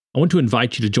I want to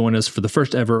invite you to join us for the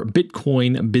first ever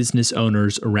Bitcoin Business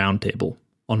Owners Roundtable.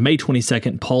 On May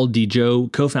 22nd, Paul Dijo,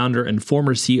 co-founder and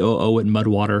former COO at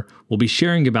Mudwater, will be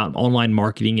sharing about online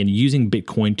marketing and using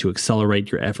Bitcoin to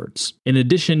accelerate your efforts. In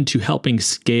addition to helping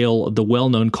scale the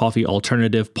well-known coffee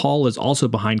alternative, Paul is also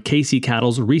behind Casey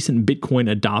Cattle's recent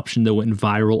Bitcoin adoption that went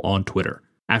viral on Twitter.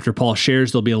 After Paul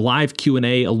shares, there'll be a live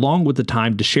Q&A along with the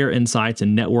time to share insights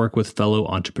and network with fellow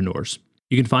entrepreneurs.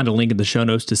 You can find a link in the show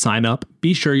notes to sign up.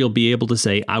 Be sure you'll be able to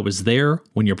say, I was there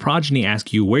when your progeny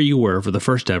asks you where you were for the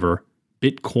first ever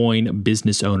Bitcoin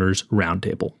Business Owners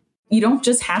Roundtable. You don't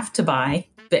just have to buy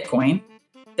Bitcoin.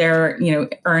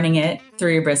 Earning it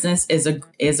through your business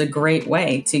is a great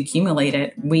way to accumulate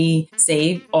it. We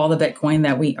save all the Bitcoin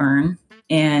that we earn,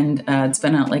 and it's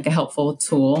been a helpful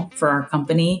tool for our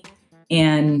company.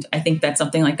 And I think that's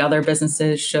something like other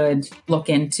businesses should look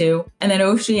into. And then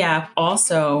Oshi app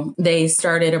also, they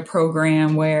started a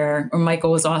program where Michael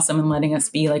was awesome in letting us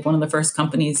be one of the first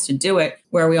companies to do it,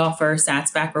 where we offer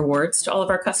Sats back rewards to all of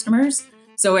our customers.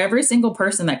 So every single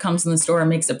person that comes in the store and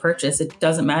makes a purchase, it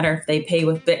doesn't matter if they pay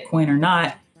with Bitcoin or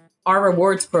not, our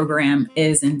rewards program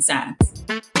is in Sats.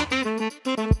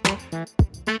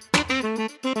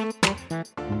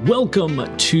 Welcome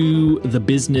to the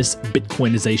Business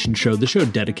Bitcoinization Show, the show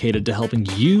dedicated to helping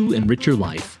you enrich your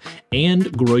life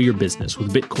and grow your business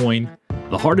with Bitcoin,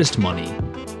 the hardest money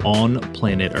on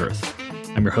planet Earth.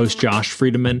 I'm your host, Josh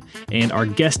Friedemann, and our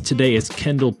guest today is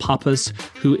Kendal Pappas,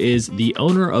 who is the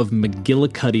owner of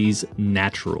McGillicuddy's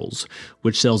Naturals,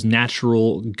 which sells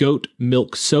natural goat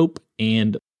milk soap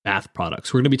and bath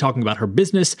products. We're going to be talking about her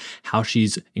business, how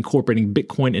she's incorporating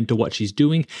Bitcoin into what she's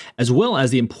doing, as well as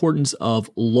the importance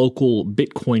of local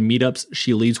Bitcoin meetups.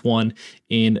 She leads one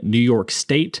in New York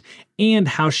State, and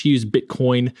how she used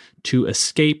Bitcoin to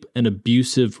escape an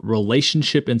abusive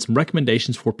relationship, and some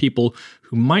recommendations for people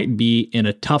who might be in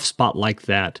a tough spot like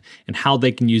that and how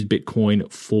they can use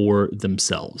Bitcoin for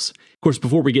themselves. Of course,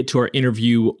 before we get to our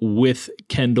interview with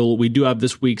Kendal, we do have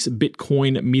this week's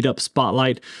Bitcoin Meetup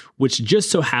Spotlight, which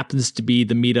just so happens to be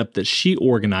the meetup that she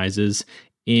organizes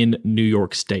in New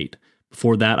York State.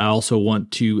 Before that, I also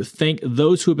want to thank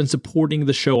those who have been supporting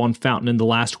the show on Fountain in the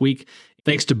last week.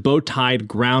 Thanks to Bowtied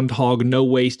Groundhog No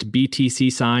Waste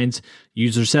BTC signs,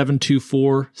 user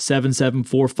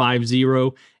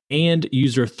 724-77450, and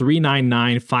user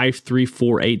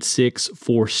 399-53486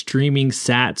 for streaming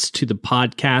sats to the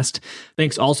podcast.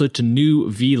 Thanks also to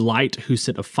New V Light, who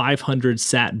sent a 500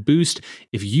 sat boost.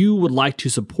 If you would like to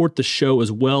support the show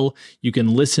as well, you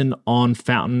can listen on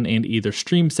Fountain and either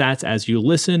stream sats as you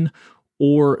listen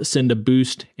or send a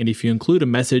boost. And if you include a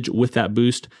message with that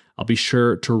boost, I'll be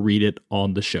sure to read it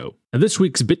on the show. Now, this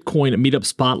week's Bitcoin Meetup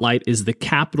Spotlight is the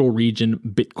Capital Region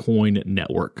Bitcoin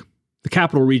Network. The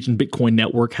Capital Region Bitcoin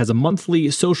Network has a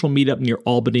monthly social meetup near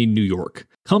Albany, New York.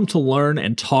 Come to learn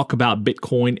and talk about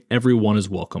Bitcoin. Everyone is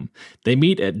welcome. They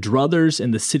meet at Druthers in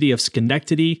the city of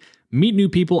Schenectady, meet new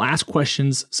people, ask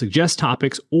questions, suggest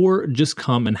topics, or just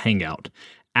come and hang out.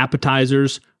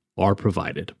 Appetizers are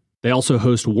provided. They also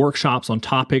host workshops on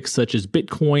topics such as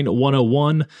Bitcoin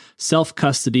 101,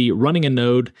 self-custody, running a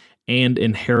node, and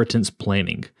inheritance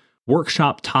planning.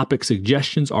 Workshop topic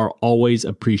suggestions are always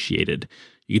appreciated.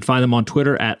 You can find them on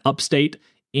Twitter at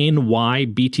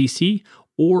UpstateNYBTC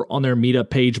or on their meetup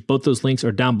page. Both those links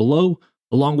are down below,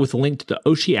 along with a link to the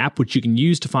Oshi app, which you can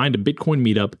use to find a Bitcoin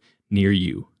meetup near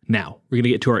you. Now, we're going to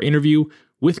get to our interview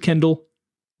with Kendal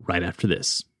right after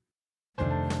this.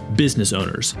 Business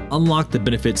owners, unlock the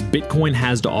benefits Bitcoin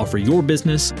has to offer your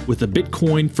business with the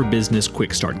Bitcoin for Business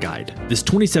Quick Start Guide. This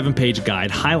 27-page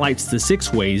guide highlights the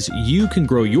 6 ways you can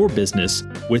grow your business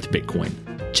with Bitcoin.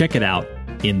 Check it out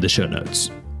in the show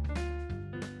notes.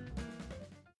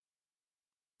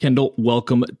 Kendal,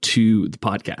 welcome to the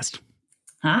podcast.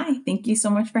 Hi, thank you so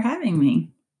much for having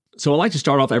me. So I like to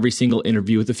start off every single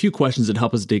interview with a few questions that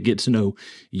help us to get to know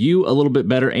you a little bit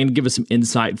better and give us some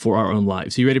insight for our own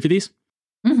lives. Are you ready for these?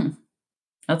 Mm-hmm.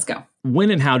 Let's go.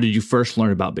 When and how did you first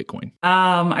learn about Bitcoin?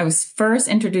 I was first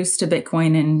introduced to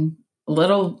Bitcoin in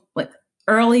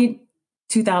early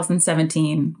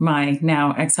 2017. My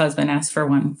now ex-husband asked for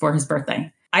one for his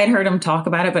birthday. I had heard him talk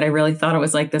about it, but I really thought it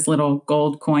was like this little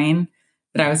gold coin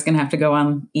that I was going to have to go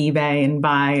on eBay and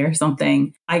buy or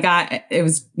something. It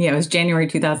was January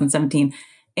 2017.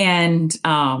 And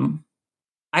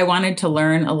I wanted to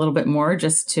learn a little bit more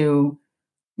just to,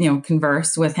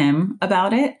 converse with him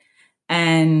about it.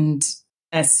 And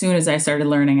as soon as I started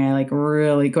learning, I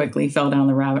really quickly fell down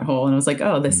the rabbit hole and I was like,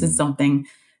 oh, this is something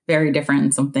very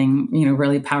different, something,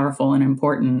 really powerful and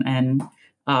important. And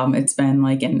it's been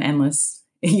like an endless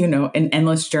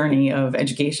journey of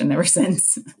education ever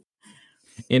since.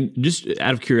 And just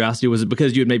out of curiosity, was it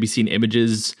because you had maybe seen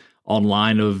images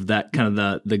online of that kind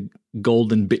of the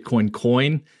golden Bitcoin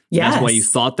coin? Yes. That's why you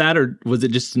thought that, or was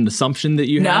it just an assumption that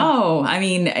you had? No, I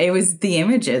mean, it was the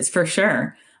images for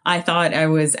sure. I thought I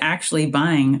was actually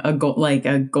buying a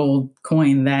gold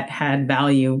coin that had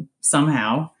value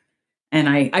somehow. And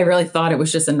I really thought it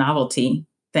was just a novelty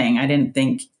thing. I didn't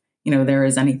think, there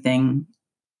is anything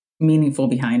meaningful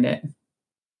behind it.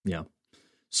 Yeah.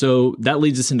 So that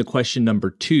leads us into question number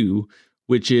 2,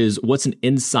 which is, what's an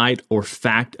insight or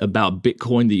fact about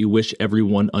Bitcoin that you wish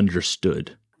everyone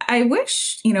understood? I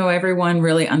wish, everyone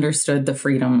really understood the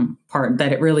freedom part,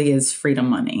 that it really is freedom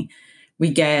money.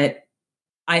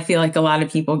 I feel like a lot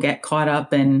of people get caught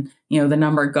up in, the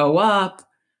number go up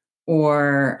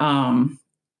or,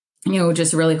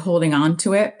 just really holding on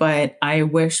to it. But I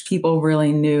wish people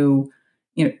really knew,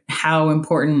 how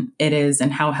important it is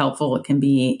and how helpful it can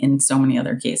be in so many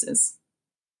other cases,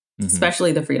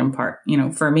 especially the freedom part,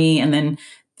 for me. And then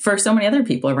for so many other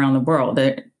people around the world,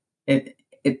 it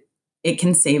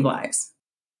can save lives.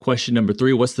 Question number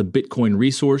 3, what's the Bitcoin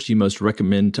resource you most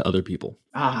recommend to other people?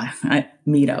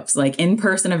 Meetups, like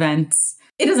in-person events.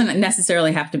 It doesn't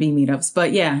necessarily have to be meetups,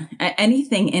 but yeah,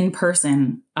 anything in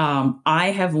person.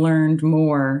 I have learned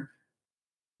more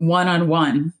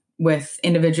one-on-one with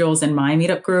individuals in my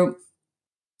meetup group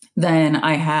than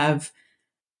I have.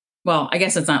 Well, I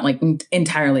guess it's not like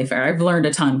entirely fair. I've learned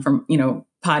a ton from,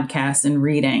 podcasts and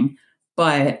reading,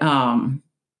 but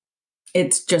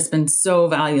it's just been so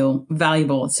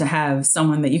valuable to have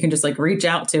someone that you can just like reach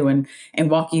out to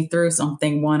and walk you through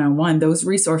something one-on-one. Those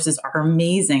resources are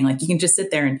amazing. Like you can just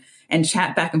sit there and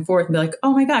chat back and forth and be like,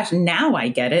 oh my gosh, now I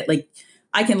get it. Like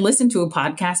I can listen to a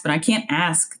podcast, but I can't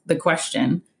ask the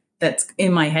question that's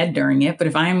in my head during it. But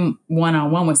if I'm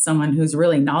one-on-one with someone who's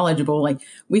really knowledgeable, like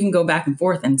we can go back and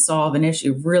forth and solve an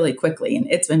issue really quickly. And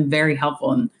it's been very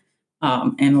helpful in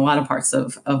a lot of parts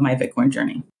of my Bitcoin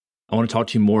journey. I want to talk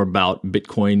to you more about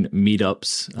Bitcoin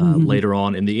meetups later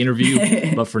on in the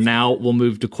interview. But for now, we'll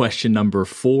move to question number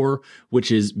 4,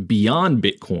 which is, beyond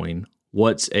Bitcoin,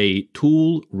 what's a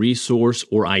tool, resource,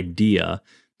 or idea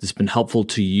that's been helpful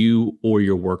to you or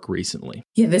your work recently?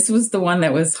 Yeah, this was the one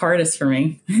that was hardest for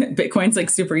me. Bitcoin's like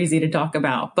super easy to talk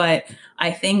about. But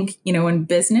I think, in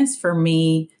business, for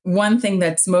me, one thing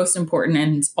that's most important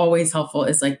and always helpful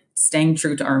is like staying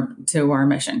true to our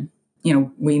mission.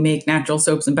 We make natural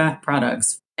soaps and bath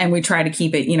products, and we try to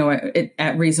keep it,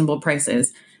 at reasonable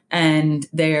prices. And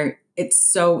it's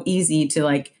so easy to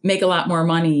like make a lot more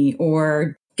money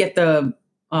or get the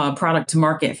product to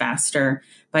market faster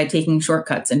by taking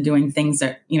shortcuts and doing things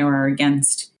that, are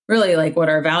against really like what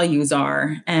our values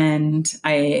are. And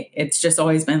it's just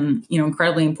always been,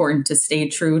 incredibly important to stay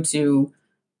true to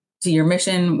your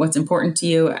mission, what's important to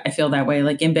you. I feel that way,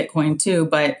 like in Bitcoin too.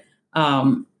 But,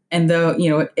 and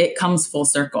though, it comes full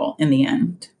circle in the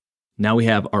end. Now we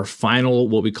have our final,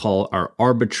 what we call our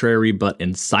arbitrary but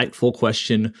insightful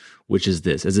question, which is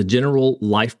this. As a general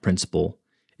life principle,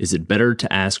 is it better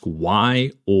to ask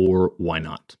why or why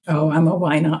not? Oh, I'm a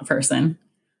why not person.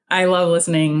 I love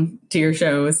listening to your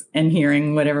shows and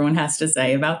hearing what everyone has to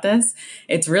say about this.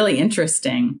 It's really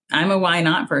interesting. I'm a why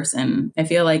not person. I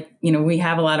feel like, we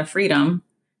have a lot of freedom.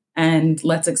 And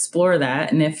let's explore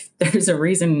that. And if there's a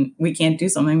reason we can't do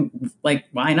something, like,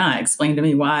 why not? Explain to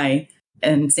me why.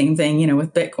 And same thing,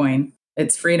 with Bitcoin,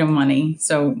 it's freedom money.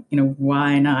 So,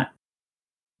 why not?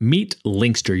 Meet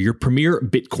Linkster, your premier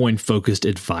Bitcoin-focused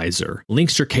advisor.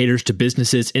 Linkster caters to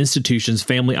businesses, institutions,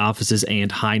 family offices,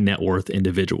 and high-net-worth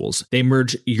individuals. They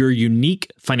merge your unique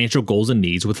financial goals and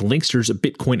needs with Linkster's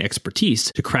Bitcoin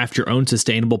expertise to craft your own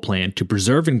sustainable plan to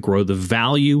preserve and grow the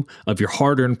value of your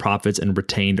hard-earned profits and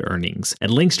retained earnings.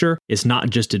 At Linkster, it's not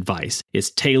just advice,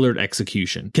 it's tailored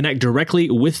execution. Connect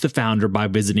directly with the founder by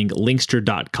visiting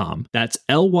linkster.com. That's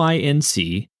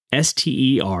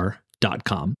LYNCSTER.com.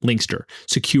 Linkster.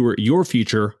 Secure your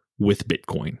future with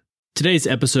Bitcoin. Today's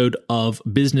episode of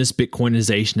Business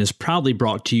Bitcoinization is proudly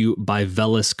brought to you by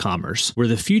Velis Commerce, where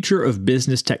the future of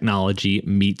business technology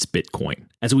meets Bitcoin.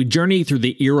 As we journey through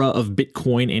the era of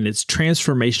Bitcoin and its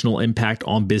transformational impact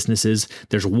on businesses,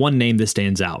 there's one name that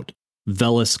stands out: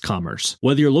 Velis Commerce.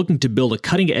 Whether you're looking to build a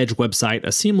cutting-edge website,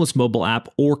 a seamless mobile app,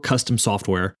 or custom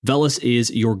software, Velis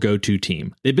is your go-to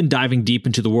team. They've been diving deep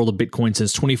into the world of Bitcoin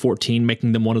since 2014,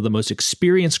 making them one of the most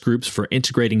experienced groups for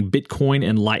integrating Bitcoin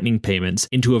and Lightning payments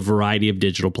into a variety of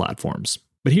digital platforms.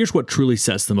 But here's what truly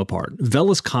sets them apart.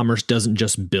 Velis Commerce doesn't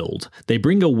just build. They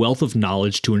bring a wealth of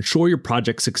knowledge to ensure your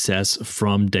project's success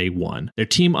from day one. Their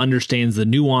team understands the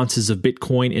nuances of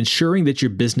Bitcoin, ensuring that your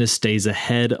business stays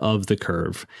ahead of the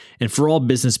curve. And for all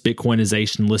business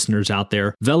Bitcoinization listeners out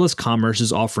there, Velis Commerce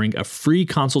is offering a free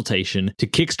consultation to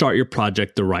kickstart your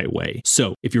project the right way.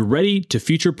 So if you're ready to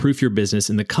future-proof your business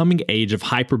in the coming age of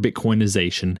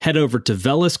hyper-Bitcoinization, head over to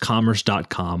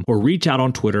veliscommerce.com or reach out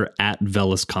on Twitter at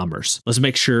veliscommerce. Let's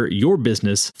make sure your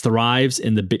business thrives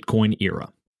in the Bitcoin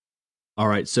era. All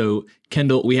right, so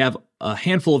Kendal, we have a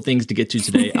handful of things to get to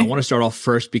today. I want to start off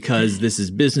first because this is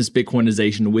Business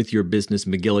Bitcoinization with your business,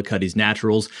 McGillicuddy's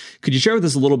Naturals. Could you share with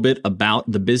us a little bit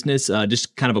about the business?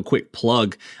 Just kind of a quick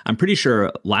plug. I'm pretty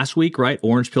sure last week, right,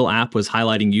 Orange Pill app was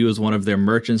highlighting you as one of their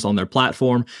merchants on their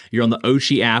platform. You're on the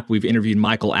Oshi app. We've interviewed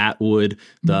Michael Atwood,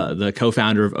 the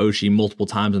co-founder of Oshi, multiple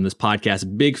times on this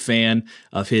podcast. Big fan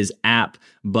of his app,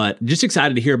 but just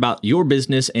excited to hear about your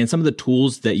business and some of the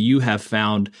tools that you have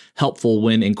found helpful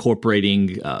when incorporating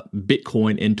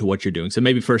Bitcoin into what you're doing. So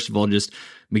maybe first of all, just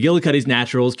McGillicuddy's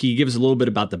Naturals. Can you give us a little bit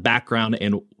about the background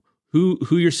and who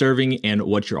you're serving and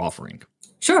what you're offering?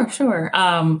 Sure.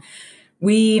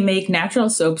 We make natural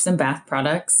soaps and bath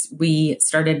products. We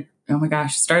started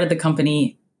the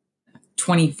company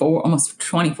almost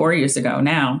 24 years ago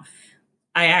now.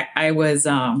 I was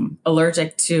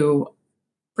allergic to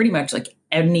pretty much like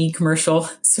any commercial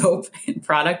soap and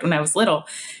product when I was little.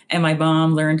 And my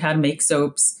mom learned how to make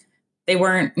soaps. They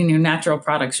weren't, natural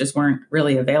products just weren't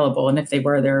really available. And if they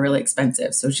were really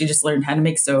expensive. So she just learned how to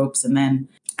make soaps. And then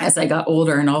as I got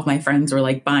older and all of my friends were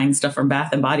like buying stuff from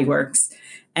Bath and Body Works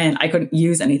and I couldn't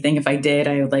use anything. If I did,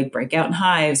 I would like break out in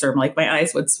hives or like my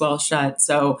eyes would swell shut.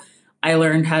 So I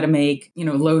learned how to make,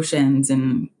 lotions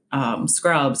and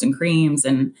scrubs and creams.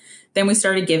 And then we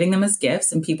started giving them as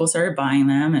gifts and people started buying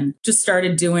them and just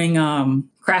started doing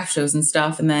craft shows and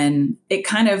stuff. And then it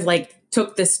kind of like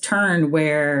took this turn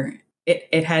where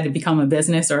it had to become a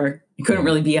business or it couldn't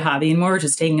really be a hobby anymore,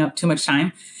 just taking up too much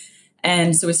time.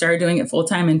 And so we started doing it full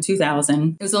time in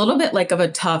 2000. It was a little bit like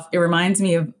it reminds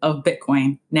me of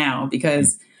Bitcoin now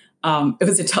because it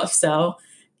was a tough sell.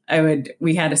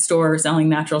 We had a store selling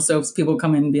natural soaps. People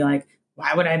come in and be like,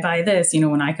 why would I buy this?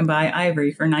 When I can buy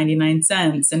Ivory for 99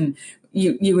 cents. And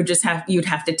you'd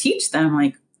have to teach them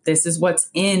like, this is what's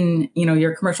in,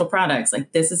 your commercial products.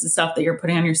 Like this is the stuff that you're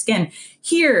putting on your skin.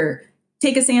 Here,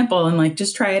 take a sample and like,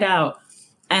 just try it out.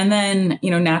 And then,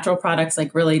 natural products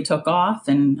like really took off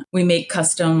and we make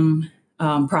custom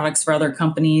products for other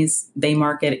companies. They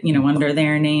market, under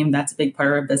their name. That's a big part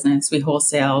of our business. We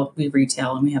wholesale, we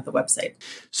retail, and we have the website.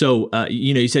 So,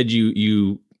 you said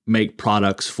you make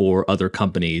products for other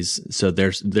companies. So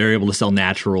they're able to sell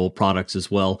natural products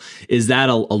as well. Is that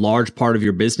a large part of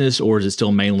your business or is it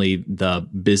still mainly the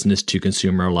business to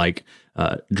consumer, like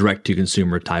direct to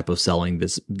consumer type of selling?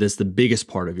 This the biggest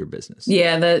part of your business?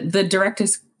 Yeah, the direct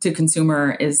to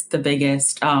consumer is the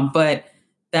biggest, but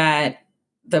that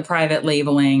the private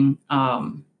labeling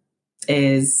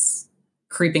is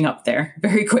creeping up there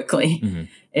very quickly.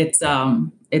 Mm-hmm.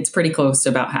 It's pretty close to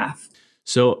about half.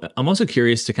 So I'm also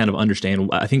curious to kind of understand,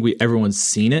 I think everyone's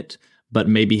seen it, but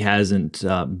maybe hasn't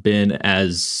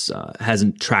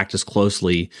tracked as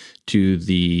closely to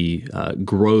the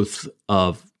growth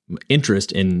of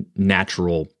interest in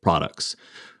natural products.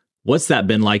 What's that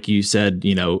been like? You said,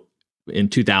 in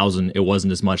 2000, it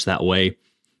wasn't as much that way.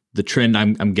 The trend,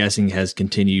 I'm guessing, has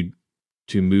continued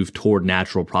to move toward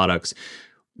natural products.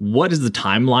 What has the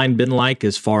timeline been like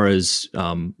as far as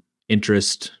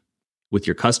interest with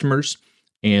your customers?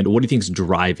 And what do you think is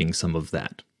driving some of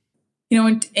that?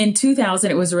 In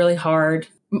 2000, it was really hard.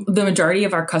 The majority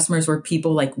of our customers were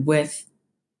people like with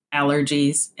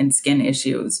allergies and skin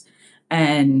issues.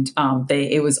 And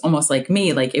it was almost like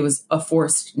me, like it was a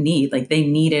forced need. Like they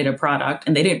needed a product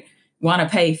and they didn't want to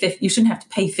pay, you shouldn't have to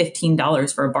pay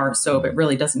 $15 for a bar of soap. It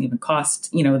really doesn't even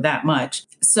cost, that much.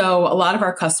 So a lot of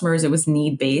our customers, it was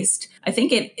need-based. I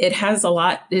think it has a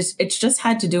lot, it's just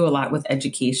had to do a lot with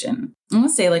education. I want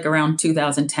to say like around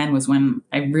 2010 was when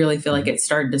I really feel like it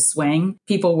started to swing.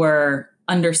 People were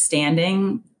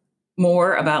understanding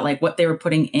more about like what they were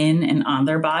putting in and on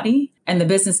their body. And the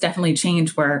business definitely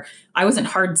changed where I wasn't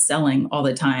hard selling all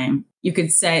the time. You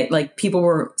could say like people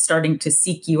were starting to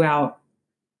seek you out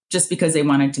just because they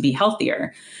wanted to be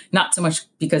healthier, not so much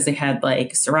because they had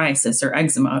like psoriasis or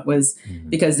eczema. It was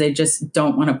because they just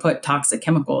don't want to put toxic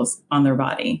chemicals on their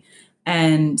body.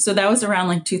 And so that was around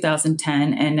like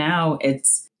 2010. And now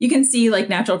you can see like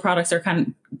natural products are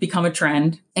kind of become a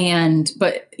trend.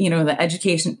 But the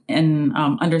education and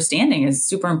understanding is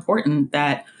super important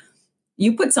that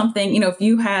you put something, if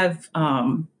you have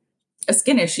a a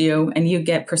skin issue and you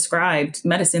get prescribed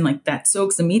medicine, like that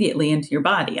soaks immediately into your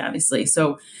body, obviously.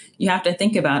 So you have to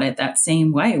think about it that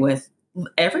same way with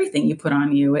everything you put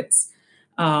on you. It's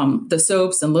the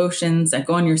soaps and lotions that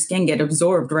go on your skin get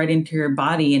absorbed right into your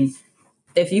body. And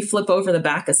if you flip over the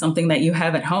back of something that you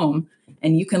have at home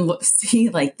and you can see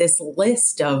like this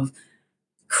list of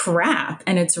crap,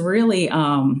 and it's really,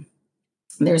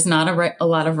 there's not a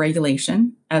lot of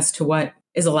regulation as to what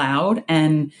is allowed.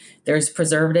 And there's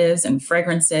preservatives and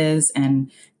fragrances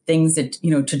and things that,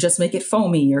 to just make it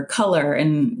foamy or color.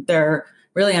 And they're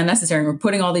really unnecessary. We're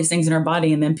putting all these things in our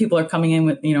body. And then people are coming in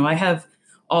with, I have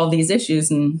all these issues.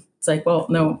 And it's like, well,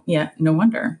 no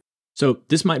wonder. So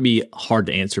this might be hard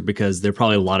to answer because there are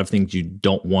probably a lot of things you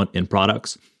don't want in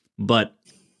products, but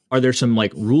are there some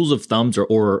like rules of thumbs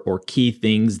or key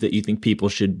things that you think people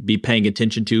should be paying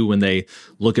attention to when they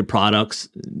look at products?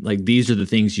 Like these are the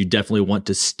things you definitely want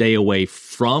to stay away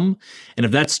from. And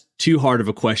if that's too hard of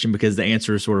a question because the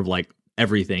answer is sort of like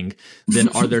everything, then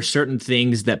are there certain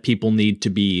things that people need to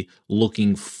be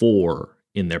looking for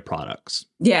in their products?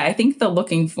 Yeah, I think the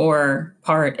looking for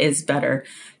part is better.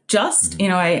 Just,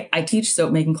 I teach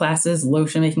soap making classes,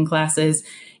 lotion making classes.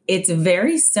 It's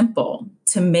very simple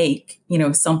to make,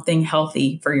 something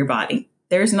healthy for your body.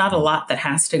 There's not a lot that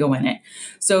has to go in it.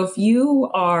 So if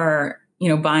you are,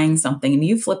 buying something and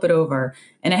you flip it over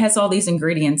and it has all these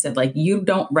ingredients that like you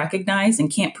don't recognize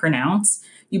and can't pronounce,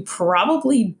 you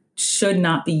probably should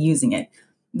not be using it.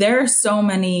 There are so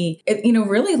many,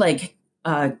 really like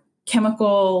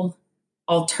chemical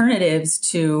alternatives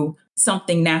to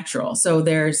something natural. So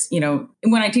there's,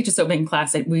 when I teach a soap making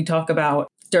class, we talk about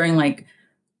during like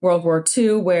World War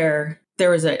II, where there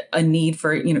was a need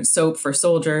for, soap for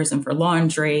soldiers and for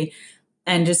laundry,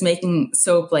 and just making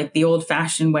soap like the old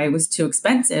fashioned way was too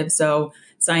expensive. So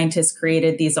scientists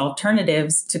created these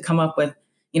alternatives to come up with,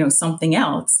 something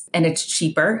else, and it's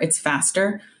cheaper, it's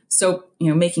faster. So,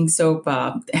 making soap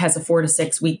has a 4 to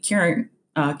 6 week curing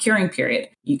period.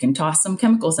 You can toss some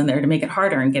chemicals in there to make it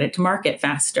harder and get it to market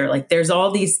faster. Like there's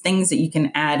all these things that you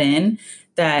can add in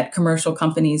that commercial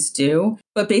companies do.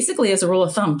 But basically, as a rule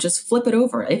of thumb, just flip it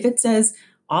over. If it says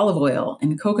olive oil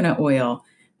and coconut oil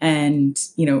and,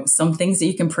 some things that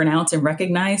you can pronounce and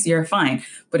recognize, you're fine.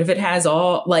 But if it has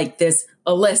all like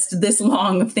a list this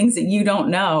long of things that you don't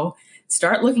know,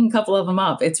 start looking a couple of them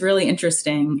up. It's really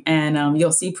interesting. And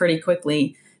you'll see pretty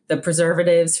quickly the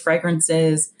preservatives,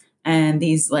 fragrances, and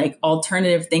these like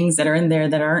alternative things that are in there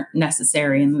that aren't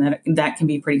necessary and that can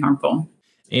be pretty harmful.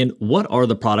 And what are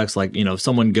the products like, if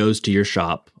someone goes to your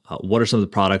shop, what are some of the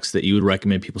products that you would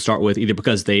recommend people start with, either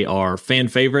because they are fan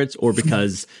favorites or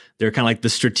because they're kind of like the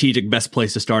strategic best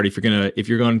place to start? If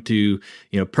you're going to,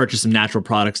 purchase some natural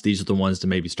products, these are the ones to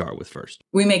maybe start with first.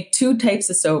 We make 2 types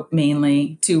of soap,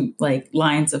 mainly 2 like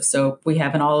lines of soap. We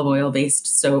have an olive oil based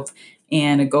soap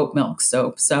and a goat milk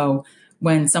soap. So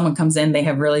when someone comes in, they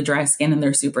have really dry skin and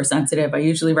they're super sensitive, I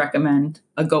usually recommend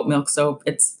a goat milk soap.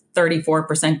 It's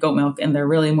 34% goat milk and they're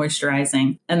really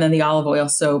moisturizing. And then the olive oil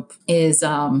soap is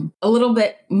a little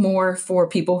bit more for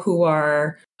people who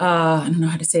are, I don't know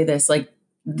how to say this, like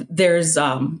there's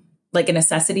like a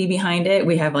necessity behind it.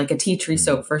 We have like a tea tree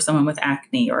soap for someone with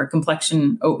acne, or a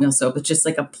complexion oatmeal soap. It's just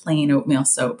like a plain oatmeal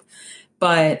soap.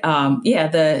 But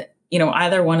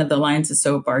either one of the lines of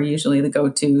soap are usually the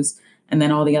go-tos. And then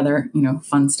all the other,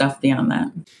 fun stuff beyond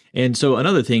that. And so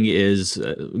another thing is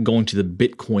going to the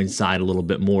Bitcoin side a little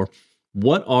bit more.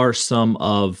 What are some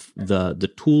of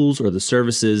the tools or the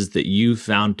services that you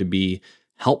found to be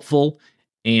helpful?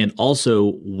 And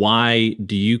also, why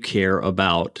do you care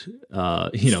about,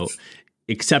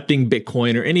 accepting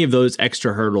Bitcoin or any of those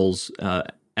extra hurdles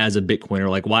as a Bitcoiner?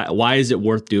 Like, why is it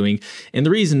worth doing? And the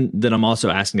reason that I'm also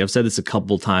asking, I've said this a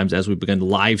couple of times as we've begun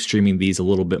live streaming these a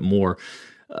little bit more.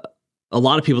 A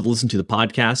lot of people that listen to the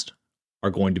podcast are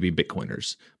going to be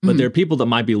Bitcoiners, but there are people that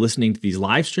might be listening to these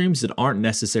live streams that aren't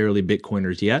necessarily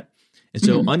Bitcoiners yet. And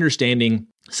so understanding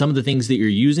some of the things that you're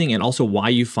using and also why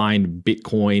you find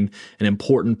Bitcoin an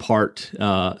important part,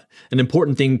 an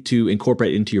important thing to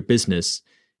incorporate into your business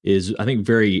is, I think,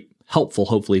 very helpful,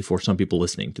 hopefully, for some people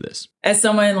listening to this. As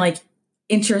someone like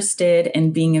interested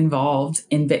in being involved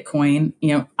in Bitcoin,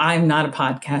 I'm not a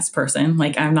podcast person.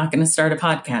 Like, I'm not going to start a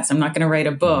podcast. I'm not going to write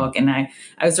a book. And I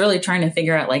was really trying to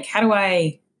figure out, like, how do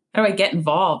I get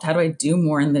involved? How do I do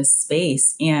more in this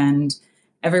space? And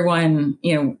everyone,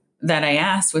 that I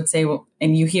asked would say, well,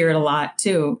 and you hear it a lot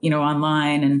too,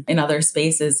 online and in other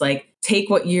spaces, like, take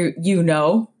what you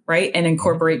know right? And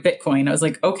incorporate Bitcoin. I was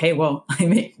like, okay, well, I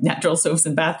make natural soaps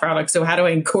and bath products. So how do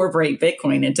I incorporate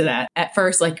Bitcoin into that? At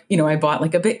first, like, I bought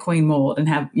like a Bitcoin mold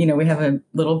and we have a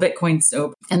little Bitcoin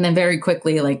soap. And then very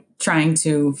quickly, like trying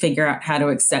to figure out how to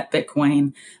accept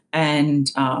Bitcoin.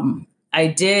 And I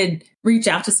did reach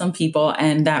out to some people.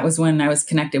 And that was when I was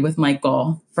connected with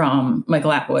Michael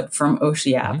Atwood from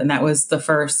Oceap. And that was the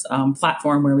first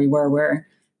platform where we were,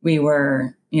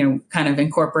 kind of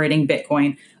incorporating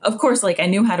Bitcoin. Of course, like I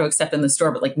knew how to accept in the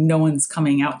store, but like no one's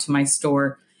coming out to my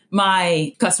store.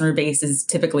 My customer base is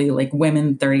typically like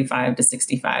women 35 to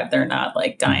 65. They're not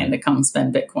like dying to come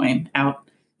spend Bitcoin out,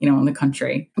 in the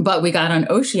country. But we got on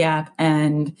Oceap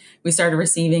and we started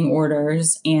receiving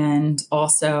orders. And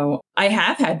also I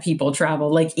have had people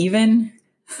travel like even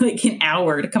like an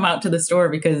hour to come out to the store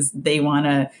because they want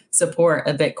to support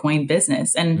a Bitcoin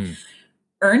business. And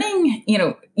earning,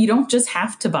 you don't just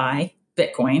have to buy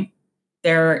Bitcoin.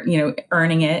 They're,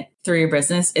 earning it through your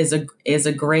business is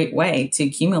a great way to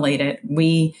accumulate it.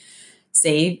 We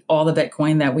save all the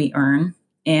Bitcoin that we earn,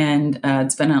 and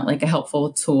it's been a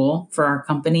helpful tool for our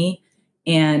company.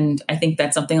 And I think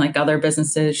that's something like other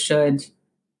businesses should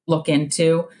look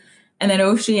into. And then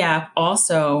Oceap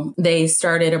also, they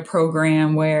started a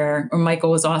program where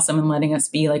Michael was awesome in letting us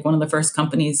be like one of the first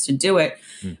companies to do it,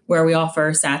 where we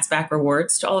offer Sats back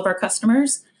rewards to all of our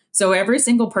customers. So every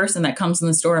single person that comes in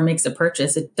the store and makes a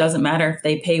purchase, it doesn't matter if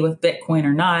they pay with Bitcoin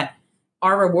or not,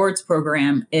 our rewards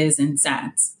program is in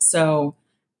Sats. So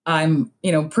I'm,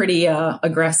 pretty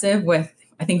aggressive with,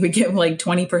 I think we give like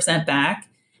 20% back.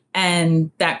 And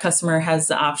that customer has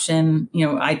the option,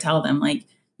 I tell them like,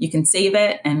 you can save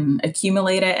it and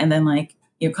accumulate it and then like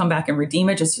you come back and redeem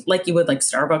it just like you would like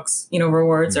Starbucks,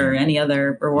 rewards or any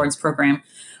other rewards program.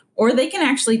 Or they can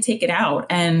actually take it out.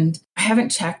 And I haven't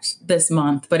checked this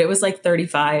month, but it was like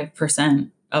 35%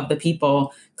 of the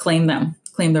people claim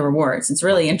the rewards. It's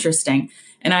really interesting.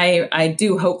 And I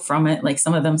do hope from it, like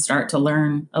some of them start to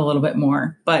learn a little bit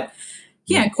more. But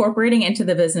yeah, incorporating into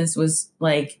the business was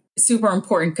like super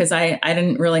important because I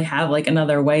didn't really have like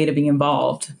another way to be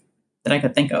involved that I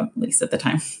could think of, at least at the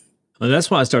time. Well,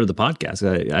 that's why I started the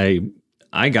podcast.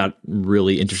 I got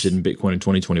really interested in Bitcoin in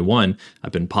 2021.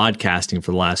 I've been podcasting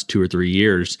for the last 2 or 3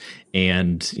 years,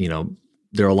 and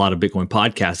there are a lot of Bitcoin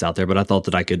podcasts out there, but I thought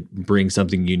that I could bring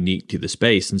something unique to the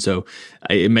space. And so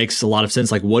it makes a lot of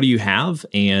sense. Like, what do you have,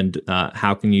 and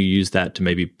how can you use that to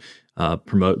maybe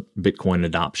promote Bitcoin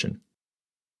adoption?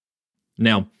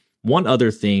 Now, one other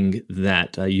thing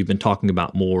that you've been talking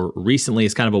about more recently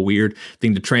is kind of a weird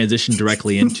thing to transition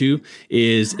directly into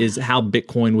is how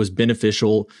Bitcoin was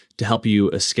beneficial to help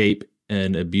you escape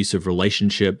an abusive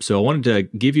relationship. So I wanted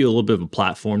to give you a little bit of a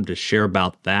platform to share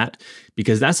about that,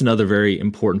 because that's another very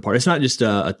important part. It's not just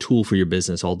a tool for your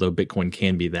business, although Bitcoin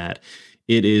can be that.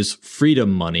 It is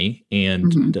freedom money.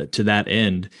 And to that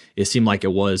end, it seemed like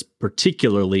it was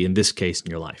particularly in this case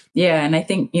in your life. Yeah. And I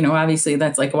think, obviously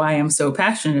that's like why I'm so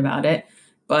passionate about it,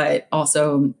 but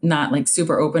also not like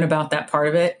super open about that part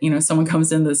of it. Someone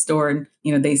comes into the store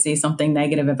and, they say something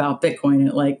negative about Bitcoin, and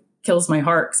it like kills my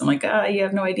heart. Cause I'm like, you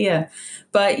have no idea.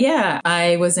 But yeah,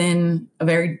 I was in a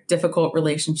very difficult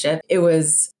relationship. It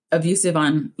was abusive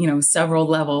on, several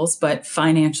levels, but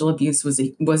financial abuse was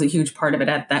a huge part of it.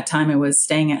 At that time, I was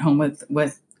staying at home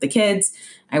with the kids.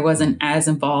 I wasn't as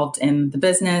involved in the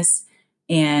business.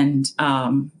 And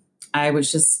I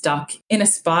was just stuck in a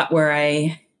spot where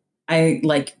I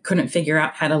like couldn't figure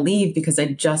out how to leave because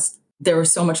there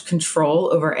was so much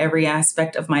control over every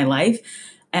aspect of my life.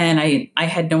 And I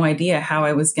had no idea how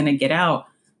I was going to get out,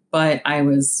 but I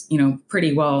was,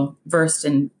 pretty well versed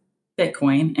in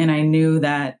Bitcoin. And I knew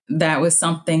that was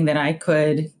something that I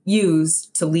could use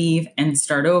to leave and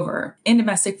start over. In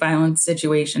domestic violence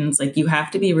situations, like you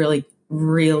have to be really,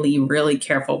 really, really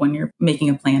careful when you're making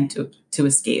a plan to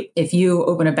escape. If you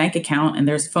open a bank account and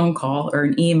there's a phone call or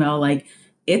an email, like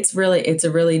it's a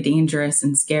really dangerous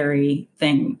and scary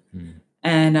thing.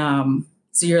 And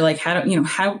so you're like,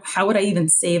 how would I even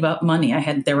save up money?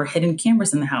 there were hidden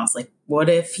cameras in the house. Like, what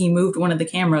if he moved one of the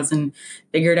cameras and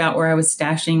figured out where I was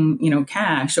stashing,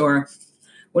 cash? Or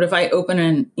what if I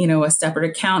open a separate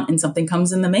account and something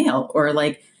comes in the mail? Or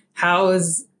like,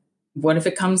 what if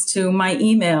it comes to my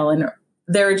email? And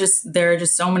there are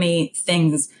just so many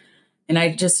things. And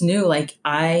I just knew like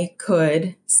I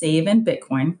could save in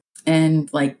Bitcoin, and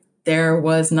like there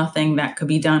was nothing that could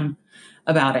be done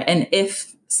about it. And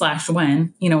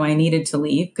when, I needed to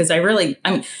leave, because a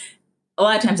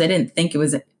lot of times I didn't think it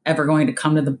was ever going to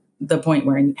come to the point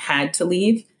where I had to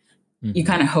leave. You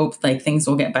kind of hope like things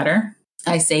will get better.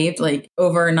 I saved like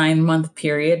over a 9-month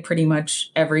period, pretty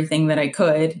much everything that I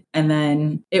could. And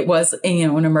then it was,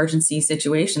 an emergency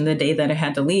situation the day that I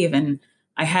had to leave. And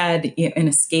I had an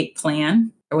escape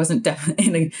plan. I wasn't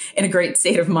definitely in a great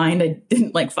state of mind. I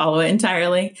didn't like follow it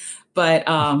entirely, but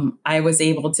I was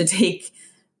able to take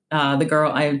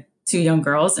I have 2 young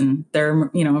girls and their,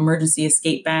 emergency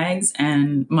escape bags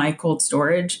and my cold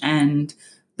storage and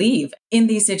leave. In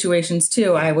these situations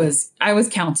too, I was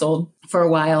counseled for a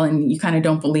while, and you kind of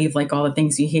don't believe like all the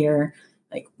things you hear.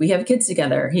 Like, we have kids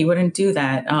together. He wouldn't do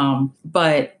that.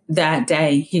 But that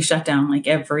day he shut down like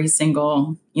every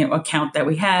single, account that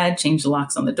we had, changed the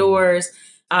locks on the doors.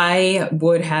 I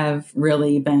would have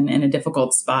really been in a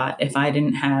difficult spot if I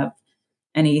didn't have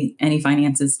any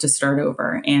finances to start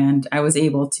over. And I was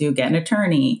able to get an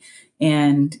attorney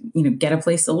and, get a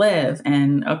place to live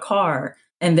and a car.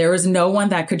 And there was no one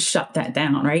that could shut that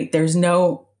down, right? There's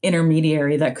no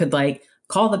intermediary that could like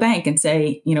call the bank and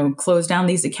say, close down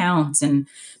these accounts. And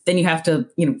then you have to,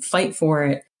 fight for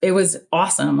it. It was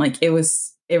awesome. Like it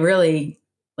really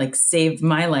like saved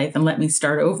my life and let me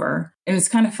start over. And it's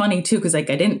kind of funny too, because like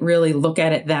I didn't really look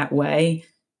at it that way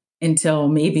until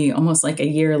maybe almost like a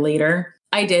year later.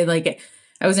 I did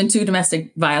I was in 2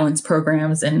 domestic violence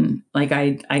programs, and like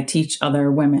I teach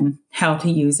other women how to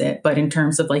use it. But in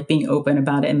terms of like being open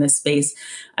about it in this space,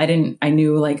 I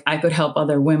knew like I could help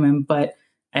other women, but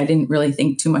I didn't really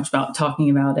think too much about talking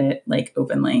about it like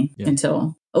openly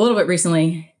until a little bit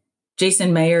recently.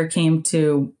 Jason Mayer came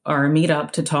to our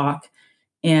meetup to talk,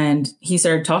 and he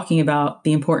started talking about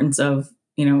the importance of,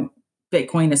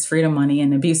 Bitcoin as freedom money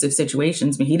in abusive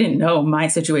situations. But he didn't know my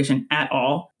situation at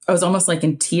all. I was almost like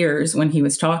in tears when he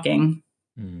was talking.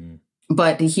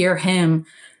 But to hear him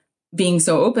being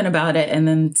so open about it, and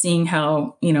then seeing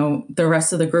how, the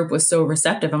rest of the group was so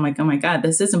receptive, I'm like, oh my God,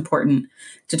 this is important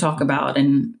to talk about.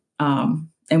 And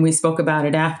we spoke about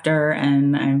it after,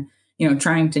 and I'm,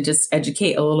 trying to just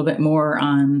educate a little bit more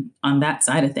on that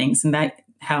side of things, and that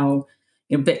how,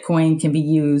 Bitcoin can be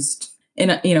used in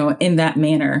that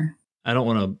manner. I don't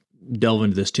want to delve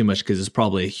into this too much because it's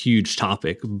probably a huge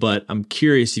topic, but I'm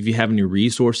curious if you have any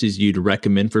resources you'd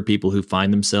recommend for people who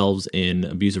find themselves in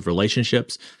abusive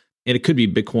relationships. And it could be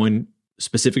Bitcoin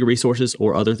specific resources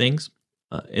or other things.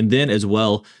 And then as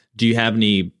well, do you have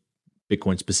any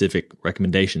Bitcoin specific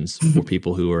recommendations for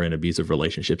people who are in abusive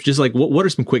relationships? Just like what are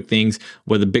some quick things,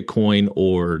 whether Bitcoin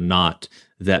or not,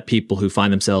 that people who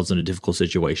find themselves in a difficult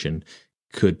situation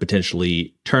could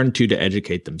potentially turn to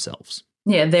educate themselves?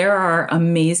 Yeah, there are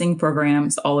amazing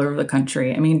programs all over the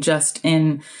country. I mean, just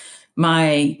in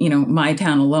my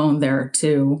town alone, there are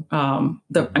 2.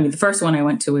 The first one I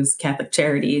went to was Catholic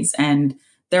Charities, and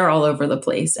they're all over the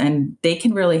place, and they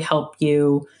can really help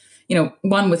you,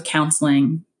 one with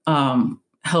counseling,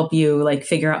 help you like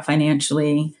figure out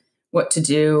financially what to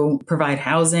do, provide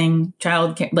housing,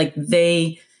 childcare. Like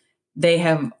they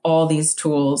have all these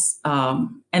tools.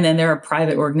 And then there are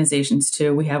private organizations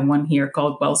too. We have one here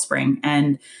called Wellspring,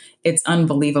 and it's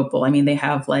unbelievable. I mean, they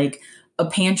have like a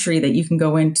pantry that you can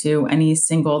go into any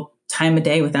single time of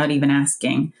day without even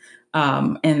asking.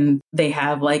 And they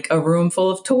have like a room full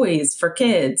of toys for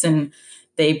kids, and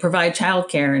they provide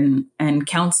childcare and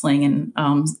counseling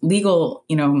and legal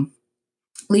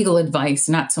advice.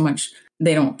 Not so much,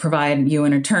 they don't provide you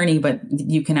an attorney, but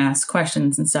you can ask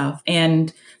questions and stuff.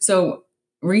 And so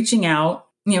reaching out,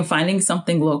 finding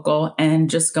something local and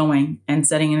just going and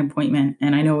setting an appointment.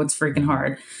 And I know it's freaking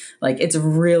hard. Like it's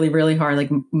really, really hard.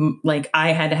 Like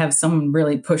I had to have someone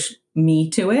really push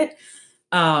me to it.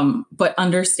 But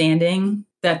understanding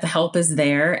that the help is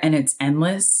there and it's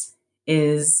endless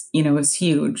is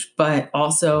huge. But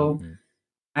also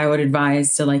I would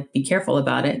advise to like be careful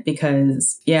about it,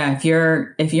 because if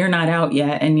you're not out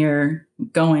yet and you're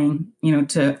going,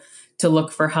 to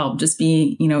look for help, just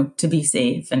be, to be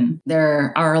safe. And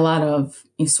there are a lot of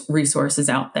resources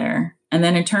out there. And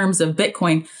then in terms of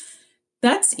Bitcoin,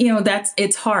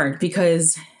 it's hard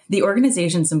because the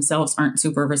organizations themselves aren't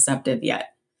super receptive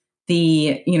yet.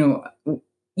 You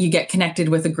get connected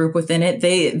with a group within it.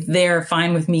 They're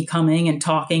fine with me coming and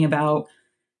talking about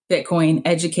Bitcoin,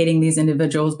 educating these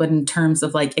individuals, but in terms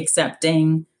of like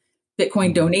accepting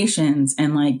Bitcoin donations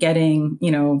and like getting,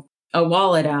 a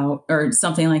wallet out or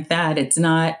something like that, it's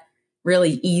not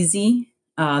really easy.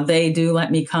 They do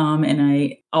let me come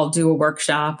and I'll do a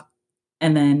workshop,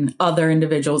 and then other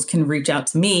individuals can reach out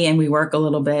to me and we work a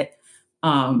little bit,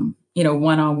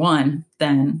 one-on-one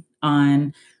then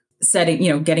on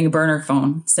setting, getting a burner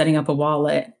phone, setting up a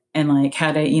wallet, and like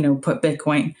how to, put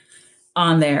Bitcoin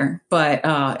on there. But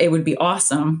it would be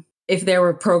awesome if there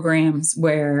were programs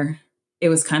where it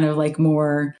was kind of like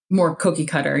more cookie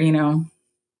cutter,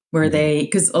 where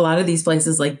because a lot of these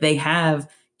places, like they have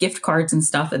gift cards and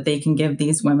stuff that they can give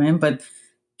these women, but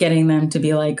getting them to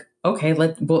be like, okay,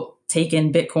 we'll take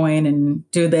in Bitcoin and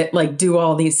do that, like do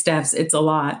all these steps. It's a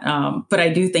lot. But I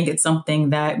do think it's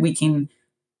something that we can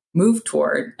move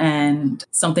toward and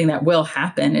something that will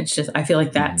happen. It's just, I feel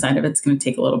like that side of it's going to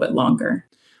take a little bit longer.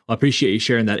 Well, I appreciate you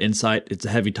sharing that insight. It's a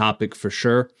heavy topic for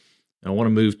sure. I want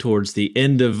to move towards the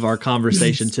end of our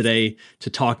conversation today to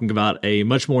talking about a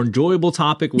much more enjoyable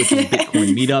topic, which is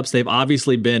Bitcoin meetups. They've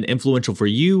obviously been influential for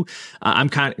you.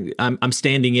 I'm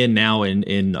standing in now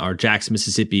in our Jackson,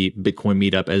 Mississippi Bitcoin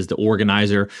meetup as the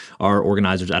organizer. Our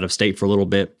organizers out of state for a little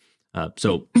bit.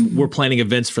 So we're planning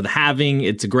events for the halving.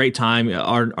 It's a great time.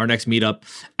 Our next meetup,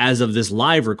 as of this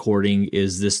live recording,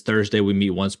 is this Thursday. We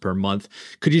meet once per month.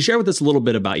 Could you share with us a little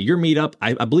bit about your meetup?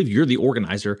 I believe you're the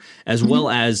organizer, as well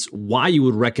as why you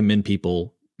would recommend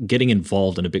people getting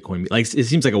involved in a Bitcoin meetup. Like, it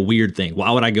seems like a weird thing. Why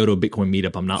would I go to a Bitcoin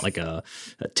meetup? I'm not like a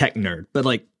tech nerd, but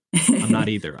like, I'm not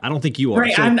either. I don't think you are.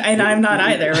 Right. So, I'm not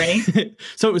either, right?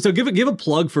 So give a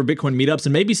plug for Bitcoin meetups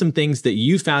and maybe some things that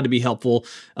you found to be helpful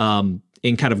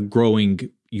in kind of growing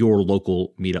your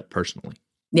local meetup personally.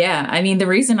 Yeah. I mean, the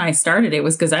reason I started it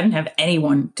was because I didn't have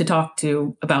anyone to talk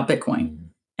to about Bitcoin.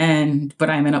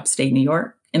 But I'm in upstate New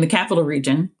York in the capital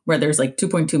region where there's like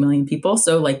 2.2 million people.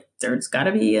 So like, there's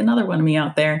gotta be another one of me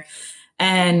out there.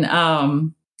 And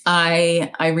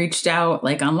I reached out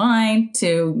like online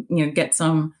to, get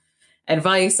some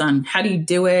advice on how do you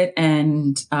do it,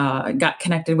 and got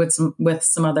connected with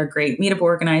some other great meetup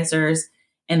organizers.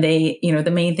 And they,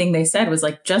 the main thing they said was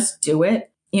like, just do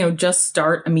it, just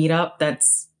start a meetup.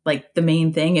 That's like the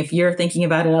main thing. If you're thinking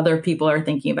about it, other people are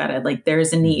thinking about it. Like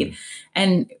there's a need.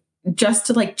 And just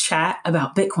to like chat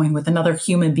about Bitcoin with another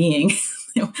human being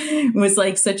was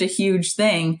like such a huge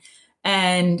thing.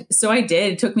 And so I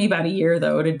did. It took me about a year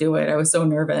though to do it. I was so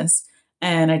nervous.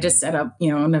 And I just set up,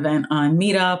 an event on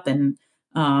Meetup, and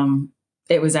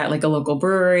it was at like a local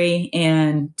brewery,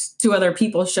 and 2 other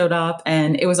people showed up,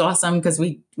 and it was awesome because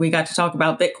we got to talk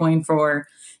about Bitcoin for,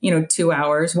 2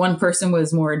 hours. One person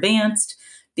was more advanced.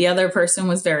 The other person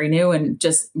was very new and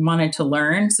just wanted to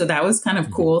learn. So that was kind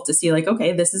of cool to see like,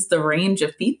 okay, this is the range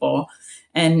of people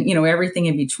and, everything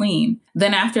in between.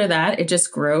 Then after that, it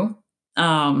just grew.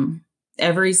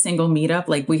 Every single meetup,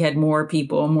 like we had more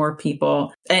people,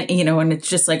 and, and it's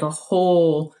just like a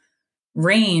whole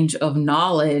range of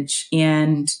knowledge.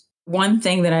 And one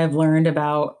thing that I've learned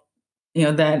about,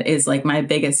 that is like my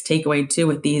biggest takeaway too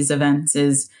with these events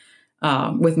is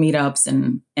with meetups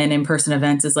and in-person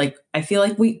events is like, I feel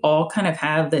like we all kind of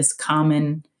have this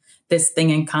thing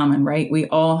in common, right? We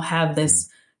all have this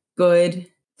good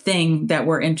thing that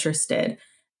we're interested.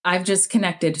 I've just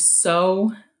connected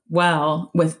so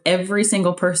well with every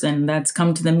single person that's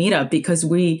come to the meetup because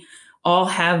we all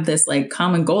have this like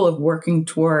common goal of working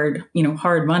toward,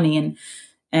 hard money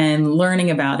and learning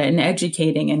about it and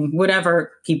educating and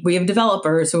whatever. We have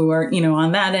developers who are,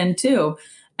 on that end too.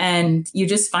 And you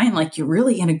just find like you're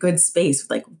really in a good space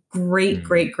with like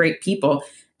great people.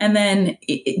 And then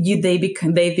they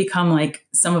become like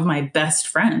some of my best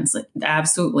friends, like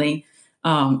absolutely,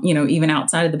 even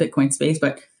outside of the Bitcoin space,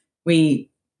 but we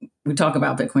talk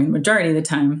about Bitcoin majority of the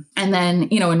time. And then,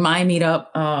 in my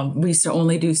meetup, we used to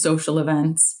only do social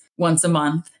events once a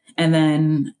month. And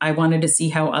then I wanted to see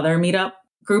how other meetup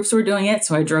groups were doing it.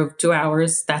 So I drove 2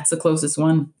 hours. That's the closest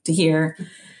one to here.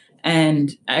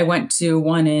 And I went to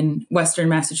one in Western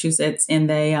Massachusetts, and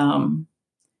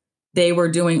they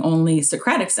were doing only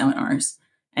Socratic seminars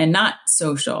and not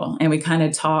social. And we kind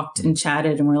of talked and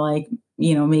chatted, and we're like,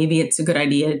 maybe it's a good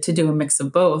idea to do a mix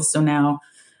of both. So now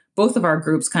both of our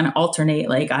groups kind of alternate.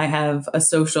 Like I have a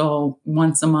social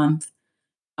once a month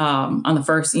on the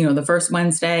first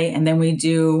Wednesday. And then we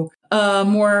do a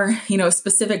more,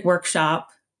 specific workshop,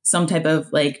 some type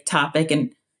of like topic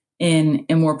and in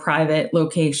a more private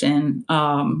location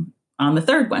on the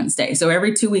third Wednesday. So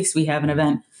every 2 weeks we have an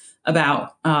event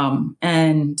about,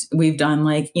 and we've done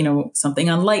like, something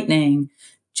on Lightning.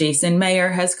 Jason Mayer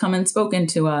has come and spoken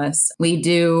to us. We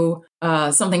do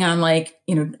something on like,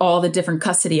 all the different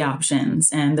custody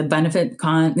options and the benefit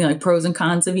like pros and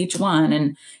cons of each one.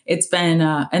 And it's been,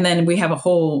 and then we have a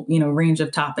whole, range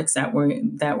of topics that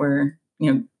we're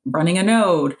running a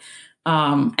node,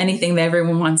 anything that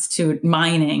everyone wants to,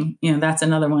 mining, that's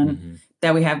another one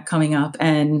that we have coming up.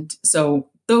 And so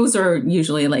those are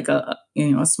usually like a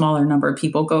smaller number of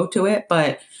people go to it,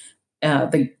 but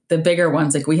the bigger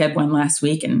ones, like we had one last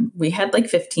week and we had like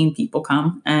 15 people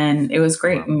come, and it was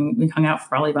great. Wow. And we hung out for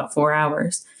probably about 4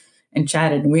 hours and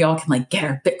chatted, and we all can like get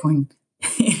our Bitcoin,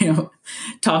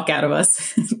 talk out of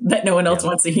us that no one else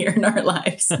wants to hear in our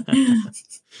lives.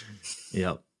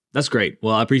 Yeah. That's great.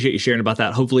 Well, I appreciate you sharing about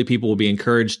that. Hopefully people will be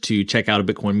encouraged to check out a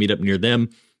Bitcoin meetup near them.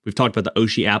 We've talked about the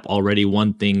Oshi app already.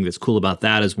 One thing that's cool about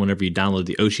that is whenever you download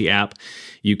the Oshi app,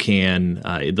 you can,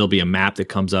 there'll be a map that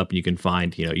comes up and you can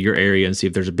find, your area and see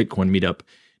if there's a Bitcoin meetup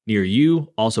near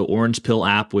you. Also, Orange Pill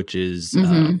app, which is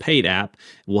a paid app,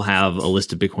 will have a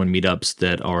list of Bitcoin meetups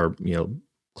that are,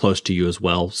 close to you as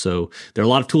well. So there are a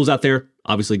lot of tools out there.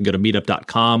 Obviously, you can go to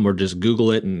meetup.com or just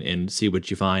Google it and see what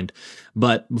you find.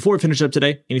 But before we finish up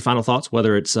today, any final thoughts,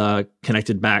 whether it's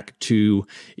connected back to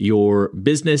your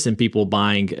business and people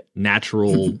buying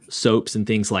natural soaps and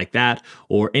things like that,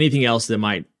 or anything else that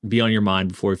might be on your mind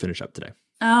before we finish up today?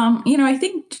 I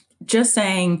think just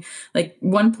saying, like,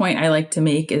 one point I like to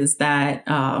make is that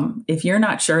if you're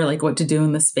not sure like what to do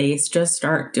in the space, just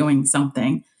start doing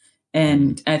something.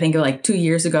 And I think like 2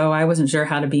 years ago, I wasn't sure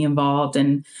how to be involved,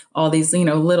 and all these,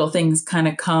 little things kind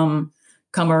of come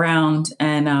around,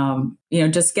 and,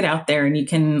 just get out there and you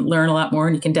can learn a lot more,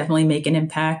 and you can definitely make an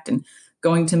impact. And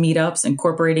going to meetups,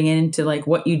 incorporating it into like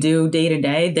what you do day to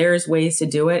day, there's ways to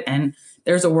do it. And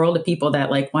there's a world of people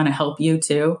that like want to help you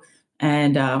too.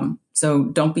 And so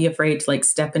don't be afraid to like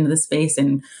step into the space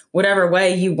in whatever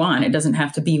way you want. It doesn't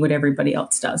have to be what everybody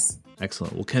else does.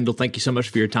 Excellent. Well, Kendal, thank you so much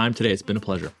for your time today. It's been a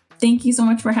pleasure. Thank you so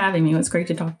much for having me. It was great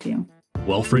to talk to you.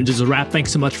 Well, friends, as a wrap,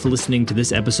 thanks so much for listening to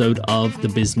this episode of the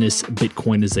Business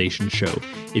Bitcoinization Show.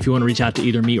 If you want to reach out to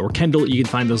either me or Kendal, you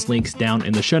can find those links down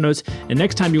in the show notes. And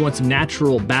next time you want some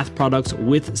natural bath products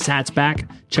with Sats back,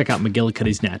 check out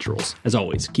McGillicuddy's Naturals. As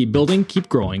always, keep building, keep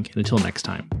growing, and until next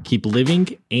time, keep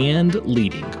living and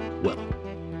leading well.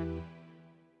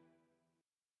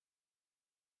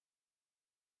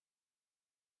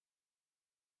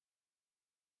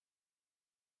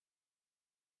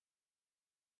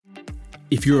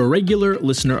 If you're a regular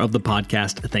listener of the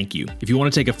podcast, thank you. If you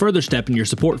want to take a further step in your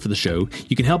support for the show,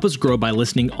 you can help us grow by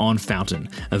listening on Fountain,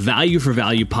 a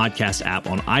value-for-value podcast app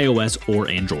on iOS or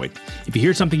Android. If you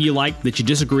hear something you like that you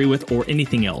disagree with or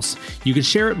anything else, you can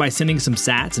share it by sending some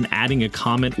sats and adding a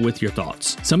comment with your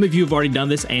thoughts. Some of you have already done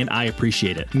this, and I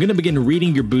appreciate it. I'm going to begin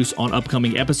reading your boosts on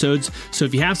upcoming episodes, so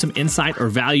if you have some insight or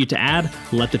value to add,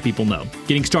 let the people know.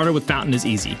 Getting started with Fountain is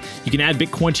easy. You can add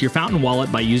Bitcoin to your Fountain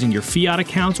wallet by using your fiat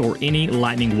accounts or any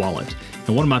Lightning wallet.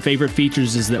 And one of my favorite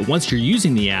features is that once you're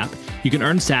using the app, you can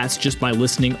earn sats just by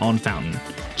listening on Fountain.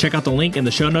 Check out the link in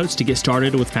the show notes to get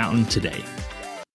started with Fountain today.